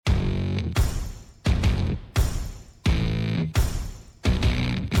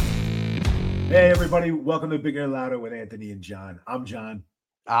Hey, everybody. Welcome to Bigger and Louder with Anthony and John. I'm John.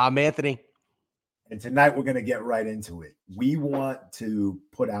 I'm Anthony. And tonight we're going to get right into it. We want to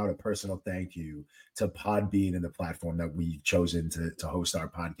put out a personal thank you to Podbean and the platform that we've chosen to host our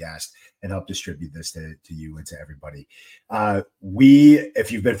podcast and help distribute this to you and to everybody. We, if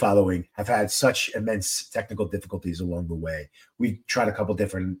you've been following, have had such immense technical difficulties along the way. We tried a couple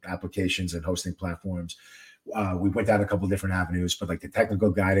different applications and hosting platforms. We went down a couple different avenues, but like the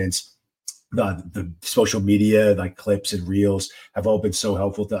technical guidance, the social media, like clips and reels, have all been so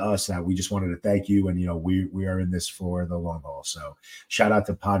helpful to us that we just wanted to thank you. And, we are in this for the long haul. So shout out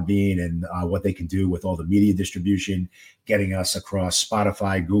to Podbean and what they can do with all the media distribution, getting us across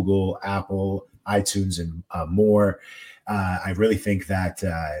Spotify, Google, Apple, iTunes, and more. I really think that,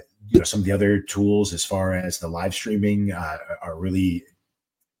 some of the other tools as far as the live streaming are really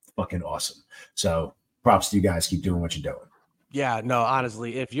fucking awesome. So props to you guys. Keep doing what you're doing. Yeah, no,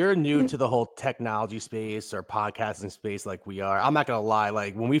 honestly, if you're new to the whole technology space or podcasting space like we are, I'm not going to lie.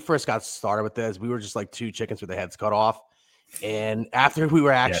 Like when we first got started with this, we were just like two chickens with their heads cut off. And after we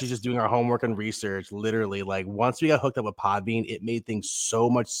were actually just doing our homework and research, literally, like once we got hooked up with Podbean, it made things so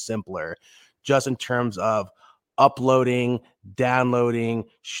much simpler just in terms of uploading, downloading,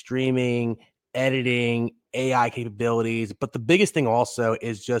 streaming, editing, AI capabilities. But the biggest thing also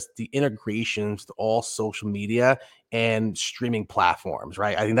is just the integrations to all social media and streaming platforms,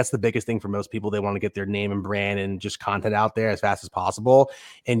 right? I think that's the biggest thing for most people. They want to get their name and brand and just content out there as fast as possible.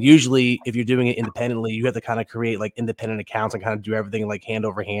 And usually if you're doing it independently, you have to kind of create like independent accounts and kind of do everything like hand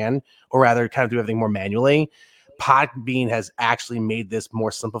over hand, or rather kind of do everything more manually. Podbean has actually made this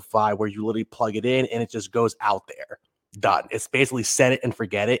more simplified where you literally plug it in and it just goes out there. Done. It's basically set it and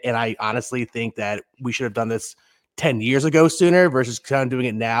forget it. And I honestly think that we should have done this 10 years ago sooner versus kind of doing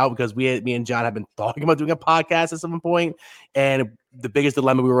it now, because me and John have been talking about doing a podcast at some point. And the biggest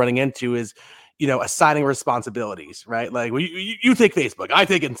dilemma we were running into is, assigning responsibilities, right? Like, well, you take Facebook, I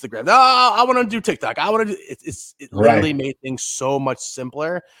take Instagram. Oh, I want to do TikTok. I want to do it literally made things so much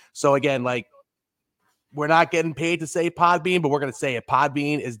simpler. So again, like, we're not getting paid to say Podbean, but we're going to say it.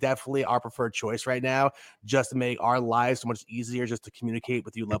 Podbean is definitely our preferred choice right now, just to make our lives so much easier, just to communicate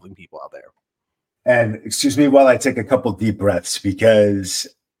with you lovely people out there. And excuse me while I take a couple deep breaths, because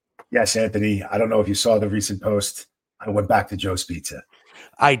yes, Anthony, I don't know if you saw the recent post. I went back to Joe's Pizza.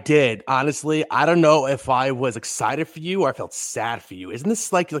 I did. Honestly, I don't know if I was excited for you or I felt sad for you. Isn't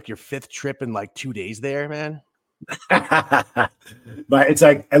this like your fifth trip in like 2 days there, man? But it's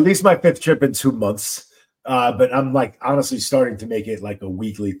like at least my fifth trip in 2 months. But I'm like honestly starting to make it like a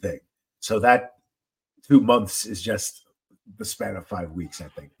weekly thing. So that 2 months is just the span of 5 weeks, I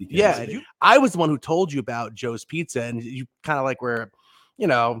think. Yeah, I was the one who told you about Joe's Pizza, and you kind of like were, it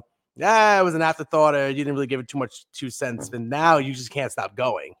was an afterthought, or you didn't really give it too much 2 cents. But now you just can't stop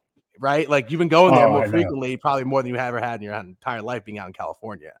going, right? Like you've been going there more frequently, probably more than you ever had in your entire life being out in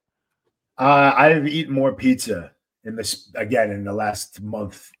California. I've eaten more pizza in the last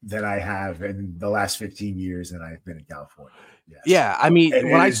month than I have in the last 15 years that I've been in California. Yes. Yeah, I mean,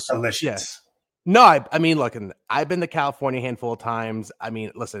 delicious. Yeah. No, I mean, look, I've been to California a handful of times. I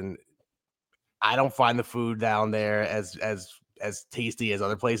mean, listen, I don't find the food down there as tasty as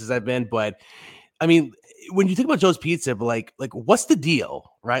other places I've been, but I mean, when you think about Joe's Pizza, but like what's the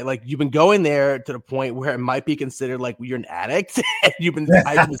deal, right? Like you've been going there to the point where it might be considered like you're an addict and you've been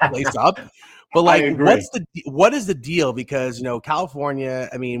hyping this place up. But like, what is the deal? Because, California,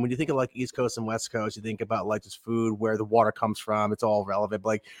 I mean, when you think of like East Coast and West Coast, you think about like just food, where the water comes from. It's all relevant. But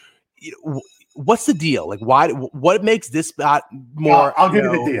like, what's the deal? Like, what makes this spot more? I'll give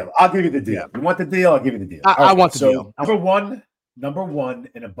you the deal. I'll give you the deal. Yeah. You want the deal? I'll give you the deal. I want the deal. Number one,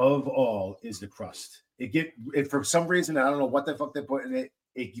 and above all, is the crust. It for some reason, I don't know what the fuck they put in it.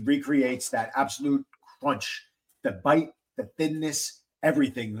 It recreates that absolute crunch, the bite, the thinness,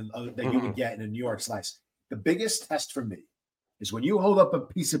 everything that you would get in a New York slice. The biggest test for me is when you hold up a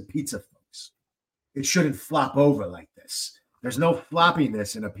piece of pizza, folks, it shouldn't flop over like this. There's no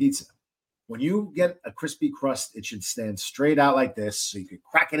floppiness in a pizza. When you get a crispy crust, it should stand straight out like this, so you could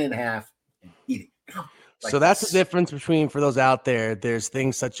crack it in half and eat it. So that's the difference between, for those out there, there's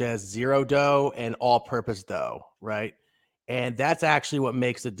things such as zero dough and all-purpose dough, right? And that's actually what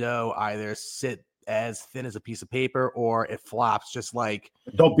makes the dough either sit as thin as a piece of paper, or it flops just like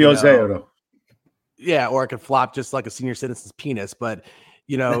doppio. Yeah, or it could flop just like a senior citizen's penis. But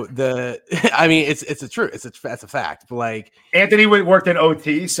I mean, it's a fact. But like, Anthony worked in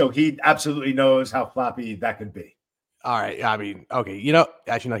OT, so he absolutely knows how floppy that could be. All right. I mean, okay.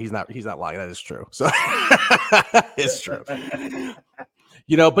 Actually, no, he's not lying. That is true. So it's true.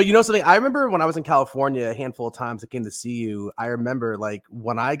 But something, I remember when I was in California a handful of times I came to see you. I remember like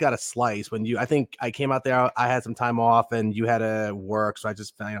when I got a slice, I think I came out there, I had some time off and you had to work. So I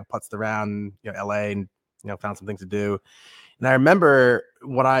just, putzed around, LA and, found some things to do. And I remember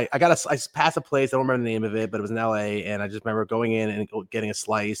when I passed a place, I don't remember the name of it, but it was in LA. And I just remember going in and getting a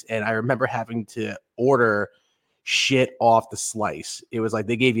slice. And I remember having to order shit off the slice. It was like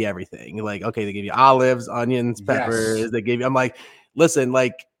they gave you everything. Like, okay, they gave you olives, onions, peppers. Yes. They gave you. I'm like, listen,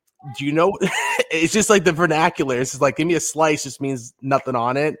 like, do you know? It's just like the vernacular. It's just like, give me a slice, just means nothing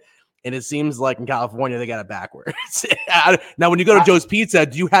on it. And it seems like in California they got it backwards. Now, when you go to Joe's Pizza,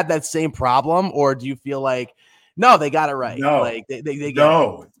 do you have that same problem, or do you feel like no, they got it right? No, like they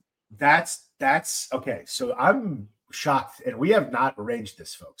no, that's okay. So I'm shocked, and we have not arranged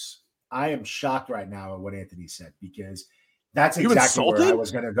this, folks. I am shocked right now at what Anthony said, because that's exactly where I was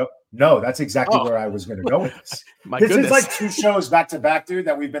going to go. No, that's exactly where I was going to go with this. This is like 2 shows back to back, dude,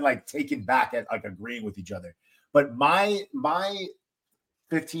 that we've been like taken back at like agreeing with each other. But my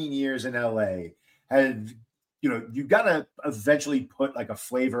 15 years in LA have, you got to eventually put like a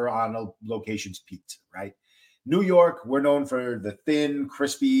flavor on a location's pizza, right? New York, we're known for the thin,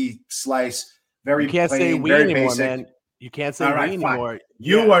 crispy slice, very plain, say we very anymore, basic. Man. You can't say we anymore.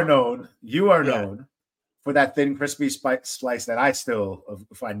 You are known for that thin, crispy slice that I still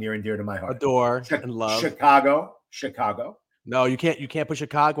find near and dear to my heart. Adore and love. Chicago. No, you can't put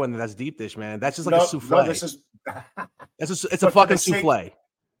Chicago in there. That's deep dish, man. That's just like a souffle. No, this is it's a fucking souffle.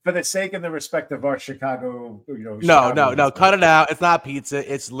 For the sake and the respect of our Chicago, No, cut it out. It's not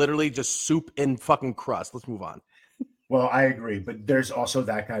pizza. It's literally just soup and fucking crust. Let's move on. Well, I agree, but there's also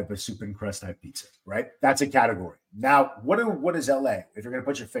that kind of a soup and crust type pizza, right? That's a category. Now, what is LA? If you're going to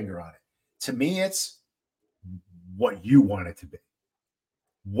put your finger on it, to me, it's what you want it to be.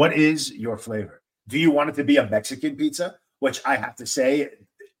 What is your flavor? Do you want it to be a Mexican pizza? Which I have to say,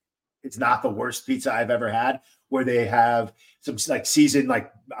 it's not the worst pizza I've ever had, where they have some like seasoned,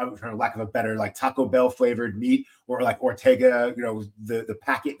 like, for lack of a better, like Taco Bell flavored meat, or like Ortega, the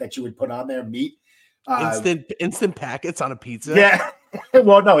packet that you would put on there, meat. Instant packets on a pizza. Yeah.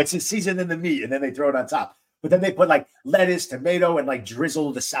 Well, no, it's seasoned in the meat and then they throw it on top. But then they put like lettuce, tomato, and like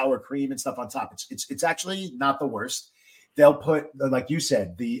drizzle the sour cream and stuff on top. It's actually not the worst. They'll put, like you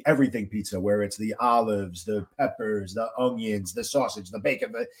said, the everything pizza, where it's the olives, the peppers, the onions, the sausage, the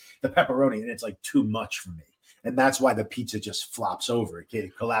bacon, the pepperoni, and it's like too much for me. And that's why the pizza just flops over.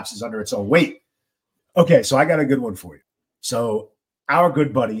 It collapses under its own weight. Okay, so I got a good one for you. So our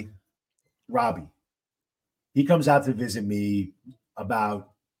good buddy, Robbie, he comes out to visit me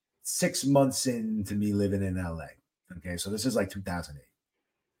about 6 months into me living in LA. Okay, so this is like 2008.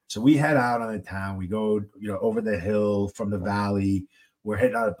 So we head out on the town. We go, over the hill from the valley. We're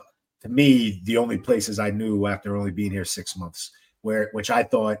heading out. To me, the only places I knew after only being here 6 months, which I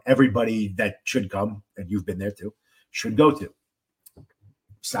thought everybody that should come, and you've been there too, should go to.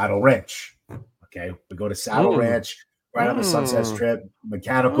 Saddle Ranch. Okay, we go to Saddle Ranch right on the Sunset Strip.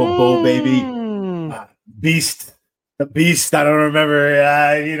 Mechanical Bull, baby. Beast, the Beast. I don't remember,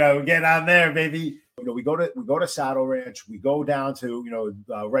 getting on there, baby. We go to Saddle Ranch. We go down to,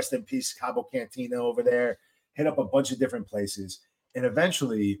 rest in peace, Cabo Cantina over there. Hit up a bunch of different places, and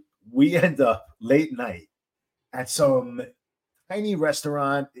eventually we end up late night at some tiny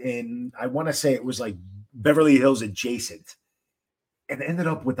restaurant in, I want to say it was like Beverly Hills adjacent, and ended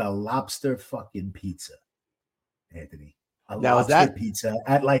up with a lobster fucking pizza, Anthony. Now, lobster pizza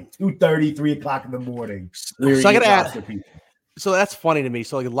at like 2:30, 3 o'clock in the morning. So I gotta ask. So that's funny to me.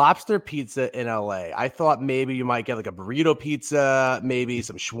 So like lobster pizza in LA, I thought maybe you might get like a burrito pizza, maybe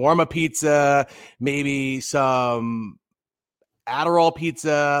some shawarma pizza, maybe some Adderall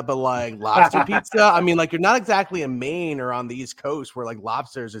pizza, but like lobster pizza. I mean, like you're not exactly in Maine or on the East Coast where like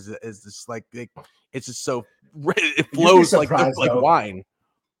lobsters is this like it's just so it flows like wine.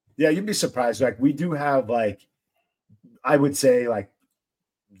 Yeah, you'd be surprised. Like we do have like, I would say like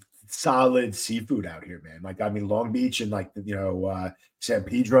solid seafood out here, man. Like, I mean, Long Beach and like, San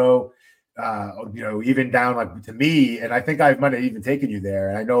Pedro, even down like to me. And I think I might have even taken you there.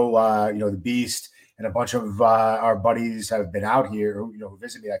 And I know, the Beast and a bunch of our buddies have been out here, who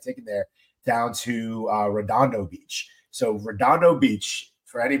visit me. I've taken there down to Redondo Beach. So Redondo Beach,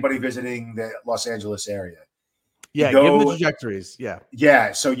 for anybody visiting the Los Angeles area. Yeah, give them the trajectories. Yeah.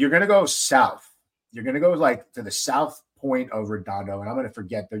 Yeah. So you're going to go south. You're going to go like to the south point of Redondo. And I'm going to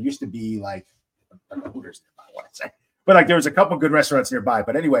forget, there used to be like Hooters nearby, I want to say. But like there was a couple good restaurants nearby.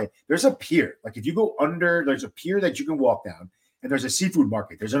 But anyway, there's a pier. Like if you go under, there's a pier that you can walk down. And there's a seafood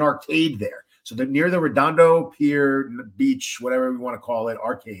market. There's an arcade there. So near the Redondo Pier, beach, whatever we want to call it,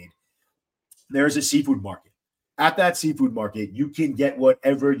 arcade, there's a seafood market. at that seafood market, you can get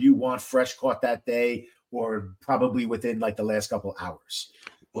whatever you want fresh caught that day, or probably within like the last couple hours.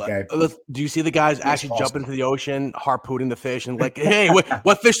 Okay. Do you see the guys actually jump into the ocean, harpooning the fish, and like, hey,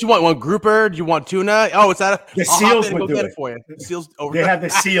 what fish do you want? You want grouper? Do you want tuna? Oh, it's that. The seals would do it for you. The seals over. They have the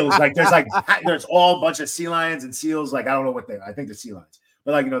seals. Like there's all a bunch of sea lions and seals. Like I don't know what I think the sea lions,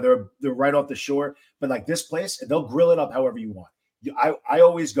 but like they're right off the shore. But like this place, they'll grill it up however you want. I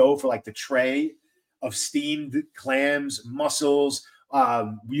always go for like the tray of steamed clams, mussels.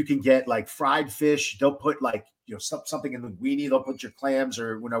 You can get like fried fish. They'll put like something in linguine. They'll put your clams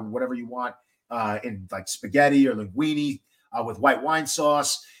or whatever you want in like spaghetti or linguine with white wine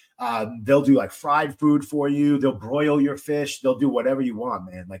sauce. They'll do like fried food for you. They'll broil your fish. They'll do whatever you want,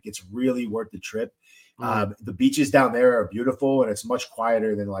 man. Like it's really worth the trip. The beaches down there are beautiful, and it's much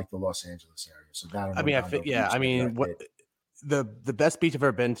quieter than like the Los Angeles area. So the best beach I've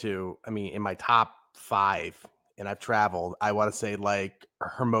ever been to, I mean, in my top 5, and I've traveled, I want to say like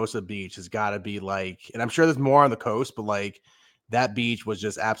Hermosa Beach has got to be like, and I'm sure there's more on the coast, but like that beach was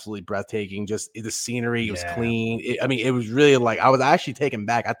just absolutely breathtaking. Just the scenery, it was clean. It was really like, I was actually taken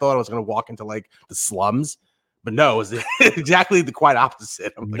back. I thought I was going to walk into like the slums, but no, it was exactly the quite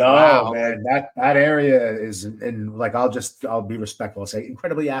opposite. I'm like, no, wow, man, that area is, and like, I'll be respectful. I'll say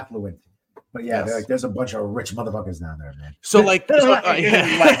incredibly affluent. But yeah, yes. There's a bunch of rich motherfuckers down there, man. So like, it's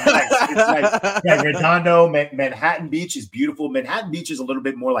like Redondo, Manhattan Beach is beautiful. Manhattan Beach is a little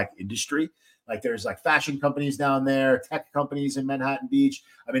bit more like industry. Like there's like fashion companies down there, tech companies in Manhattan Beach.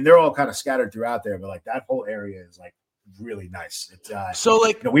 I mean, they're all kind of scattered throughout there, but like that whole area is like really nice. It's so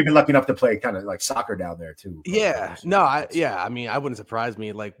like we've been lucky enough to play kind of like soccer down there too. Yeah, I mean, I wouldn't surprise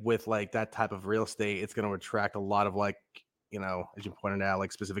me like with like that type of real estate. It's going to attract a lot of like, as you pointed out,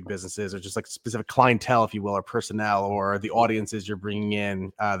 like specific businesses or just like specific clientele, if you will, or personnel or the audiences you're bringing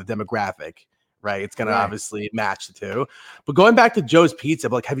in, the demographic, right? It's going to obviously match the two. But going back to Joe's Pizza,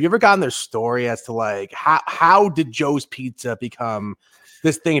 like, have you ever gotten their story as to like, how did Joe's Pizza become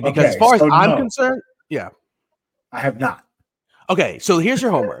this thing? Because as far as I'm concerned, I have not. Okay. So here's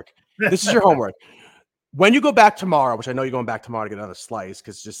your homework. This is your homework. When you go back tomorrow, which I know you're going back tomorrow to get another slice,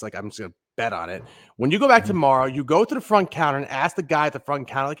 because just like I'm just going to bet on it. When you go back tomorrow, you go to the front counter and ask the guy at the front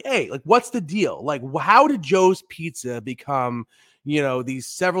counter, like, hey, like, what's the deal? Like, how did Joe's Pizza become, these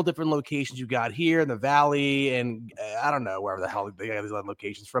several different locations you got here in the Valley and I don't know, wherever the hell they got these other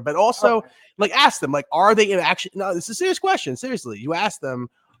locations from. But also, like, ask them, like, are they actually, no, this is a serious question. Seriously, you ask them,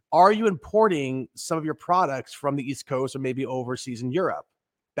 are you importing some of your products from the East Coast or maybe overseas in Europe?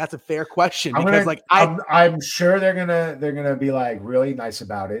 That's a fair question because I'm sure they're gonna be like really nice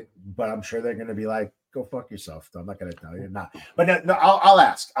about it, but I'm sure they're gonna be like, go fuck yourself. I'm not gonna tell you not. But no, I'll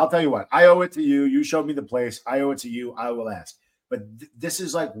ask. I'll tell you what. I owe it to you. You showed me the place. I owe it to you. I will ask. But this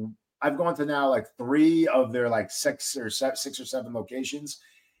is like, I've gone to now like 3 of their like 6 or 7 locations,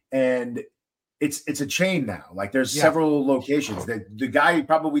 and it's a chain now. Like there's several locations. The guy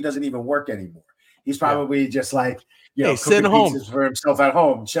probably doesn't even work anymore. He's probably just like, sitting home for himself at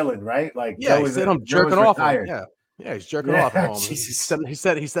home, chilling, right? Like, he's sitting home jerking off. He's jerking off at home. Jesus.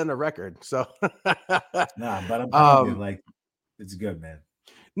 He's setting a record. So, but I'm telling you, like, it's good, man.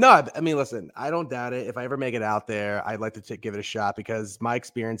 No, I mean, listen, I don't doubt it. If I ever make it out there, I'd like to give it a shot because my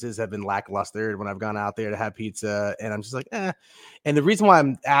experiences have been lackluster when I've gone out there to have pizza, and I'm just like, eh. And the reason why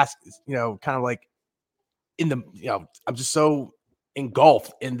I'm asked, kind of like in the, I'm just so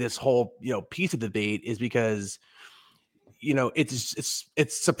engulfed in this whole, pizza debate is because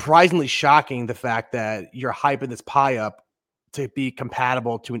it's surprisingly shocking the fact that you're hyping this pie up to be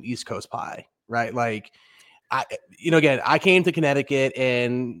compatible to an East Coast pie, right? Like, again, I came to Connecticut,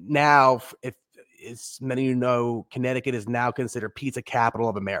 and now, if as many of you know, Connecticut is now considered pizza capital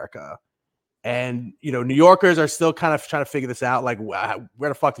of America. And, New Yorkers are still kind of trying to figure this out. Like, where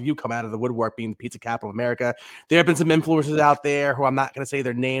the fuck did you come out of the woodwork being the pizza capital of America? There have been some influencers out there who I'm not going to say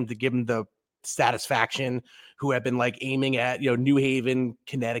their name to give them the satisfaction, who have been like aiming at, New Haven,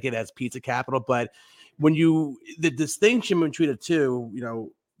 Connecticut as pizza capital. But when the distinction between the two,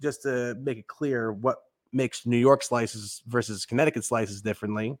 just to make it clear what makes New York slices versus Connecticut slices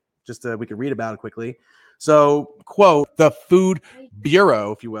differently, just we can read about it quickly. So, quote, the Food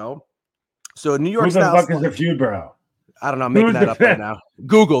Bureau, if you will. So New York style. Who the fuck is the Food Bureau? I don't know. I'm making that up right now.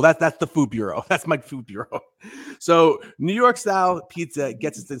 Google. That's the Food Bureau. That's my Food Bureau. So New York style pizza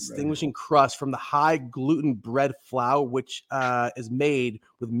gets its distinguishing crust from the high gluten bread flour, which is made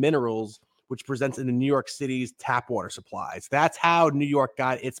with minerals, which presents in the New York City's tap water supplies. That's how New York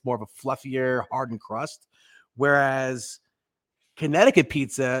got its more of a fluffier, hardened crust. Whereas Connecticut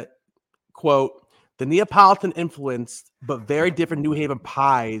pizza, quote, the Neapolitan influenced but very different New Haven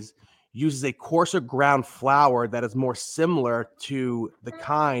pies uses a coarser ground flour that is more similar to the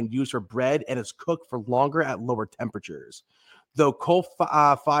kind used for bread and is cooked for longer at lower temperatures. Though coal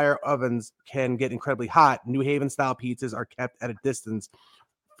fire ovens can get incredibly hot, New Haven style pizzas are kept at a distance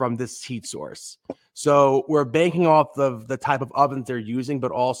from this heat source. So we're banking off of the type of ovens they're using,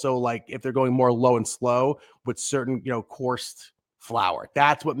 but also like if they're going more low and slow with certain, coursed flour.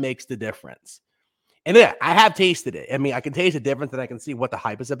 That's what makes the difference. And yeah, I have tasted it. I mean, I can taste the difference and I can see what the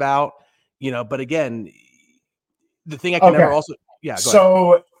hype is about, but again, the thing I can never also, yeah.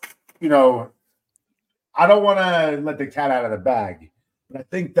 So, I don't want to let the cat out of the bag, but I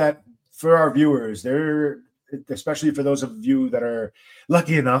think that for our viewers, especially for those of you that are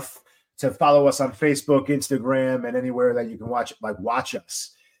lucky enough to follow us on Facebook, Instagram, and anywhere that you can watch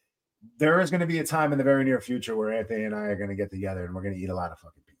us, there is going to be a time in the very near future where Anthony and I are going to get together and we're going to eat a lot of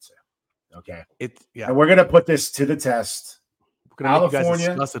fucking pizza. Okay. And we're going to put this to the test. We're going to make you guys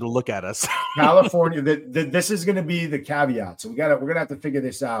disgusted to look at us. California, this is going to be the caveat. So we're going to have to figure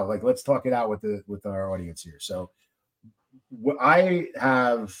this out. Like, let's talk it out with our audience here. So I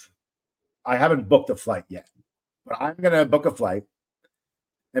haven't booked a flight yet, but I'm going to book a flight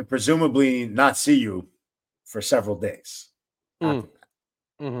and presumably not see you for several days.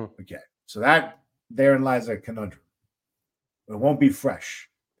 Mm-hmm. Okay. So therein lies a conundrum. It won't be fresh.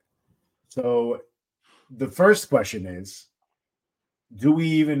 So the first question is, do we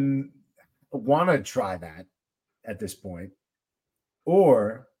even want to try that at this point?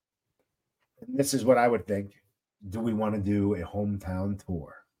 Or, and this is what I would think, do we want to do a hometown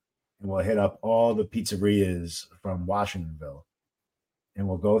tour? And we'll hit up all the pizzerias from Washingtonville. And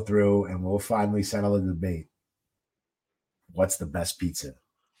we'll go through and we'll finally settle a debate. What's the best pizza in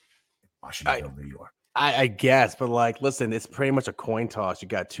Washingtonville, New York? I guess, but like, listen, it's pretty much a coin toss. You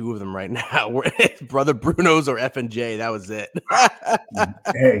got two of them right now. It's Brother Bruno's or F&J. That was it.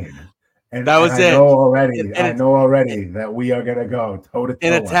 Hey, and that was it. I know already that we are gonna go toe to toe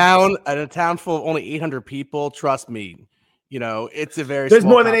in a town full of only 800 people. Trust me, it's a very. There's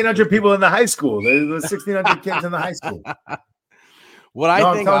more than 800 people in the high school. There's 1,600 kids in the high school.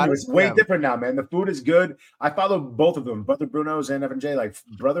 I'm telling you, it's way different now, man. The food is good. I follow both of them, Brother Bruno's and F&J. Like,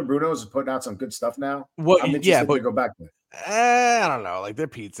 Brother Bruno's is putting out some good stuff now. I'm interested to go back to it. I don't know. Like, their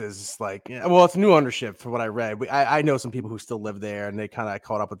pizza is like, it's new ownership from what I read. I know some people who still live there, and they kind of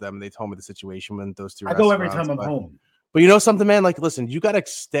caught up with them. And they told me the situation when those two. I go every time I'm home. But you know something, man? Like, listen, you got to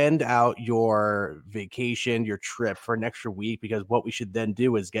extend out your vacation, your trip for an extra week, because what we should then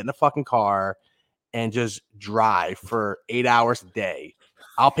do is get in a fucking car and just drive for 8 hours a day.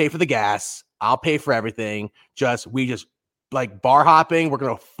 I'll pay for the gas. I'll pay for everything. We just like bar hopping. We're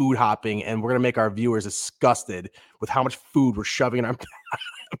going to food hopping, and we're going to make our viewers disgusted with how much food we're shoving in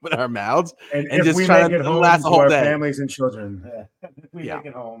our mouths. And just we trying make it home last to our families and children. If we make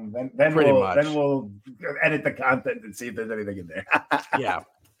it home, then we'll edit the content and see if there's anything in there. Yeah.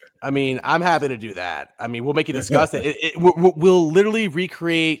 I mean, I'm happy to do that. I mean, we'll make you discuss it. We'll literally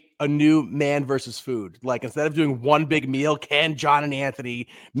recreate a new man versus food. Like, instead of doing one big meal, can John and Anthony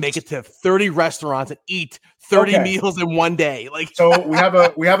make it to 30 restaurants and eat 30 meals in one day? Like, so we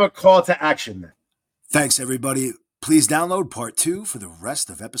have a call to action then. Thanks, everybody. Please download part 2 for the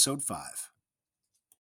rest of episode 5.